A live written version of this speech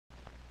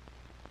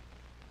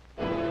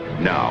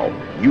Now,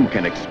 you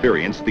can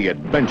experience the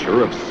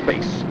adventure of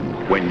space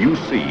when you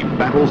see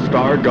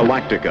Battlestar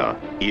Galactica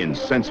in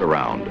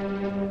Sense-Around.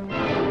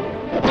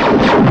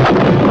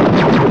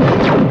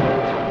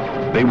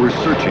 They were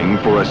searching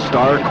for a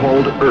star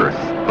called Earth,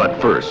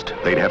 but first,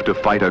 they'd have to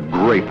fight a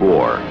great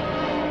war.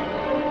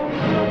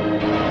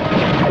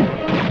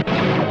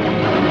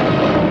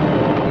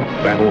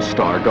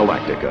 Battlestar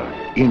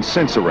Galactica, in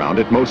Sense-Around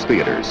at most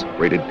theaters,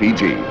 rated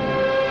PG.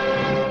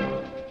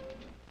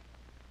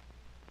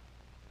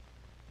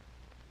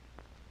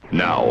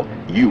 Now,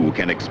 you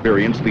can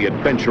experience the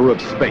adventure of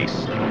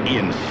space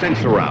in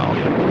Sense-Around.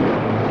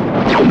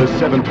 In the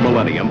 7th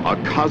millennium, a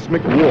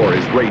cosmic war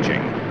is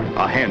raging.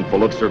 A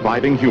handful of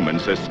surviving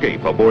humans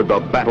escape aboard the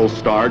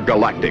Battlestar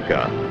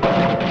Galactica.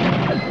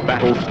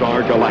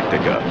 Battlestar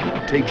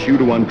Galactica takes you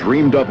to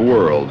undreamed-of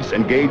worlds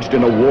engaged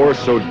in a war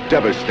so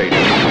devastating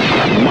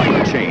it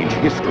might change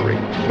history.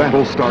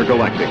 Battlestar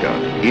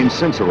Galactica, in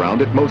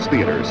Sense-Around at most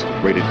theaters,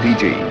 rated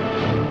PG.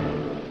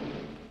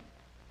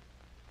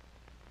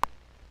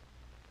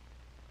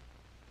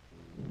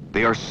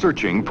 They are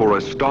searching for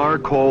a star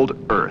called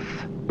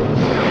Earth.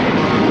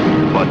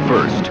 But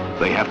first,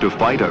 they have to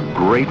fight a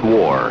great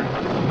war.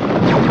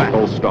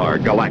 Battlestar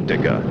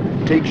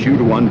Galactica takes you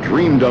to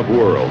undreamed-of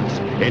worlds,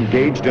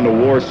 engaged in a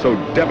war so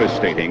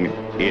devastating,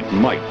 it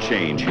might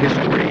change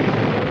history.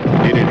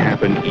 Did it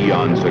happen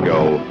eons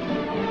ago,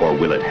 or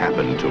will it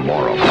happen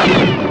tomorrow?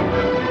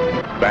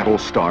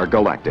 Battlestar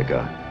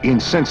Galactica, in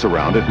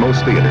Sense-Around at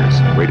most theaters,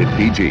 rated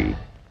PG.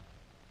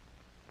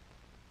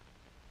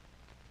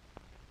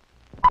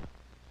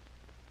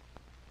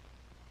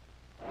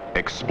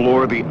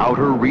 Explore the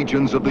outer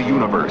regions of the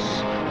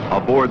universe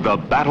aboard the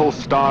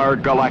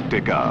Battlestar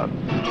Galactica.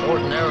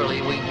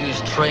 Ordinarily, we use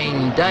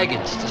trained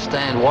Daggets to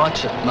stand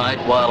watch at night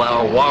while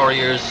our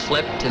warriors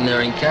slept in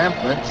their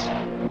encampments.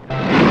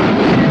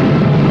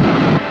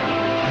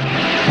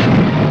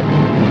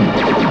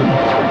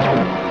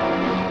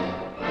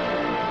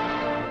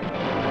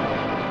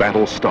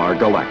 Battlestar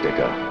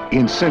Galactica,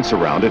 in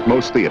Sense-Around at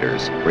most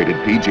theaters, rated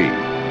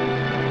PG.